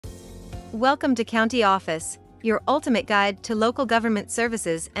Welcome to County Office, your ultimate guide to local government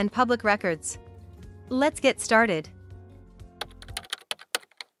services and public records. Let's get started.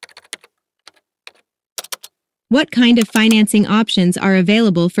 What kind of financing options are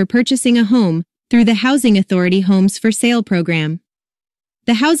available for purchasing a home through the Housing Authority Homes for Sale program?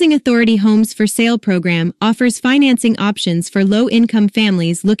 The Housing Authority Homes for Sale program offers financing options for low-income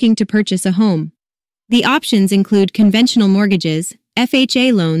families looking to purchase a home. The options include conventional mortgages,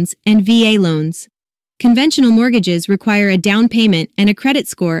 FHA loans, and VA loans. Conventional mortgages require a down payment and a credit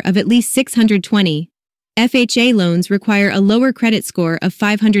score of at least 620. FHA loans require a lower credit score of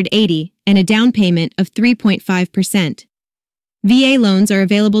 580 and a down payment of 3.5%. VA loans are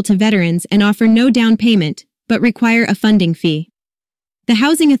available to veterans and offer no down payment, but require a funding fee. The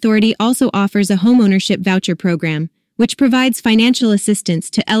Housing Authority also offers a Homeownership Voucher Program, which provides financial assistance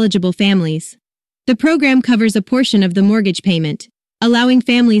to eligible families. The program covers a portion of the mortgage payment, allowing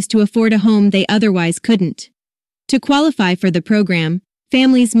families to afford a home they otherwise couldn't. To qualify for the program,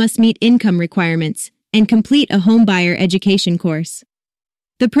 families must meet income requirements and complete a homebuyer education course.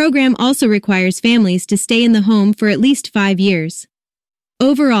 The program also requires families to stay in the home for at least 5 years.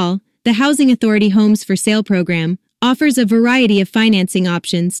 Overall, the Housing Authority Homes for Sale program offers a variety of financing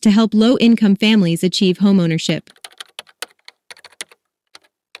options to help low-income families achieve homeownership.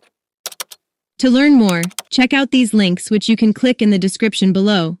 To learn more, check out these links which you can click in the description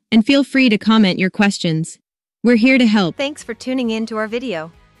below, and feel free to comment your questions. We're here to help. Thanks for tuning in to our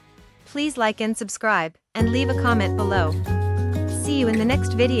video. Please like and subscribe, and leave a comment below. See you in the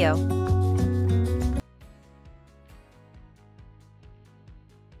next video.